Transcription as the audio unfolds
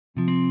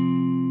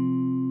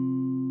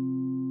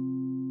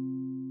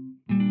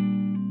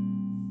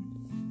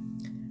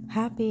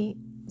Happy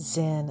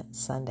Zen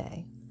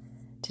Sunday.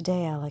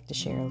 Today I'd like to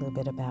share a little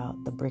bit about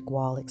the brick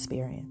wall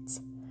experience.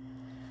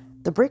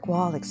 The brick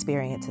wall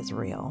experience is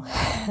real.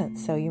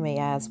 So you may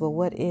ask, well,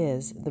 what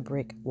is the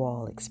brick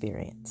wall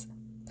experience?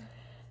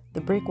 The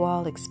brick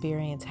wall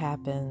experience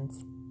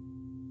happens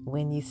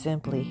when you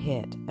simply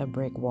hit a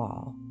brick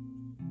wall.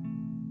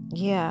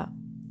 Yeah,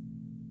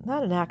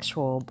 not an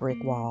actual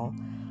brick wall,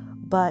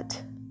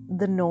 but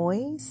the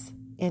noise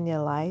in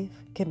your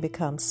life can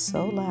become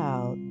so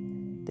loud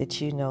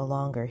that you no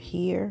longer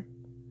hear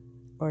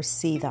or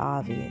see the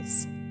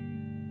obvious.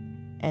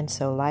 And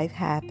so life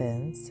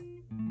happens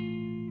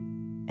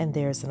and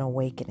there's an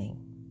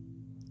awakening.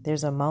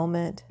 There's a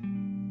moment,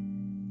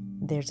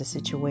 there's a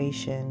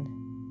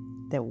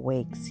situation that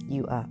wakes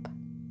you up.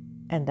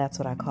 And that's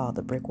what I call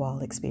the brick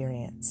wall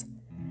experience.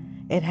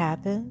 It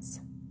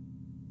happens.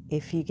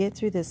 If you get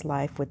through this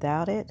life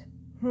without it,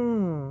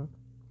 good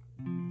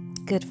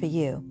for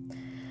you.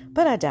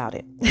 But I doubt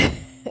it.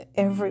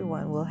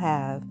 Everyone will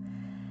have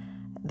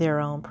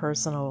their own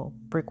personal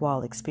brick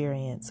wall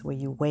experience where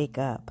you wake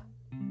up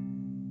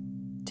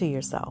to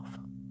yourself.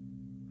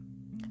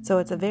 So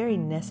it's a very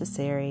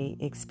necessary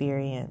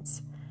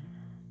experience,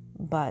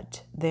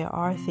 but there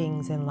are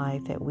things in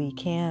life that we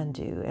can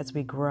do as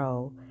we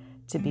grow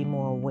to be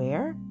more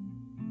aware,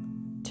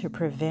 to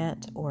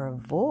prevent or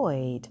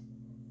avoid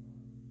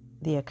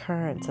the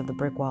occurrence of the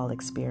brick wall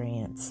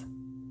experience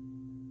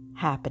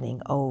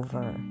happening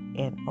over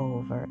and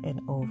over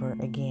and over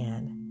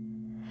again.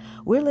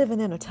 We're living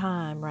in a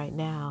time right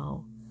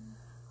now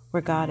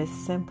where God is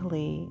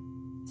simply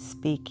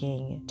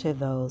speaking to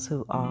those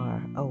who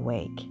are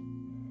awake.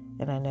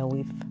 And I know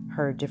we've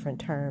heard different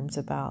terms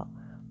about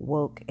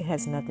woke. It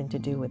has nothing to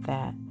do with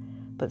that,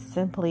 but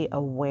simply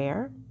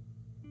aware,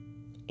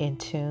 in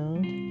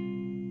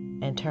tune,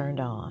 and turned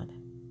on.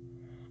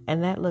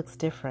 And that looks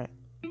different.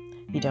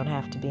 You don't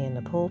have to be in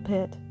the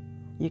pulpit.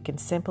 You can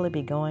simply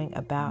be going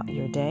about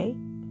your day,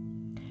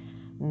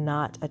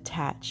 not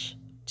attached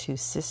to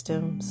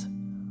systems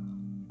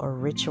or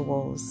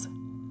rituals,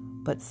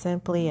 but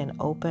simply an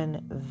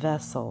open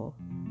vessel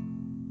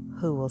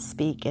who will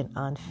speak in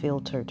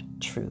unfiltered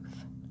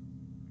truth.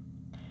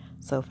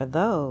 So for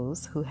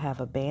those who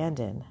have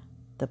abandoned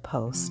the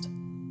post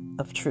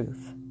of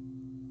truth,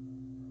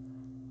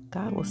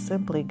 God will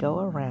simply go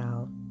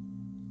around,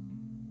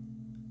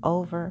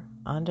 over,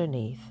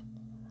 underneath,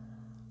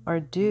 or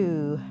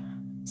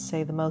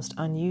say the most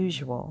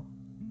unusual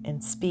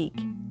and speak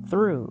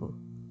through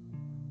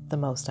the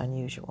most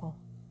unusual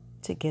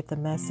to get the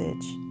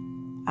message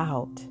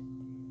out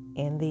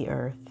in the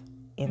earth,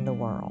 in the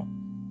world.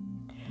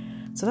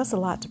 So that's a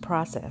lot to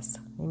process.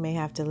 You may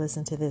have to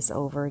listen to this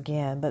over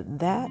again, but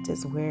that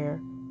is where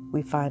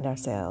we find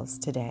ourselves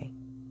today.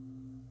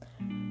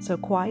 So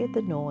quiet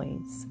the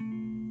noise.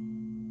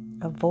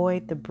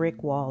 Avoid the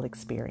brick wall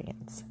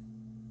experience.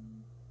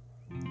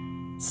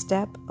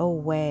 Step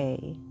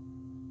away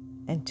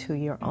into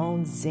your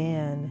own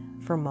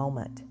Zen for a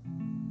moment.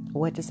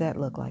 What does that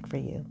look like for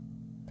you?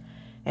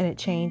 And it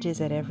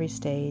changes at every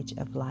stage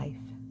of life.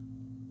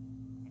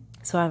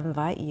 So I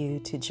invite you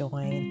to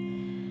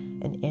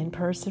join an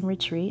in-person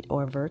retreat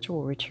or a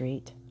virtual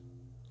retreat.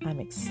 I'm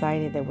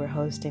excited that we're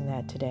hosting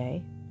that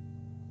today.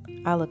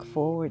 I look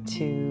forward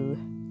to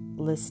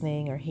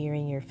listening or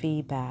hearing your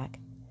feedback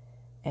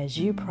as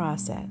you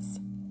process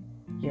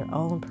your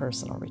own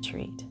personal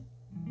retreat.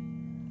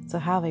 So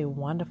have a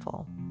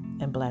wonderful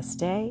and blessed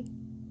day,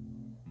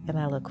 and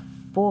I look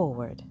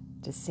forward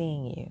to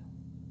seeing you.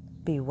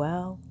 Be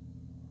well,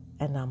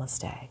 and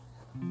namaste.